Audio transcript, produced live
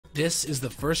This is the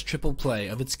first triple play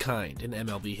of its kind in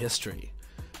MLB history.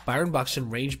 Byron Buxton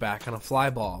ranged back on a fly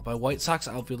ball by White Sox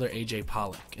outfielder A.J.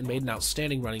 Pollock and made an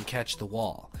outstanding running catch at the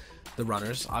wall. The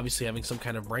runners, obviously having some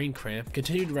kind of brain cramp,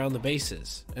 continued around the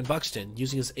bases, and Buxton,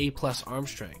 using his A-plus arm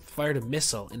strength, fired a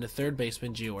missile into third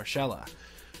baseman Gio Urshela.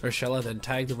 Urshela then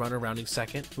tagged the runner rounding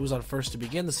second, who was on first to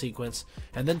begin the sequence,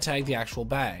 and then tagged the actual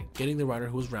bag, getting the runner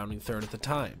who was rounding third at the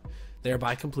time,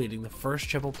 thereby completing the first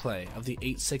triple play of the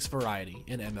 8-6 variety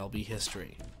in MLB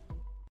history.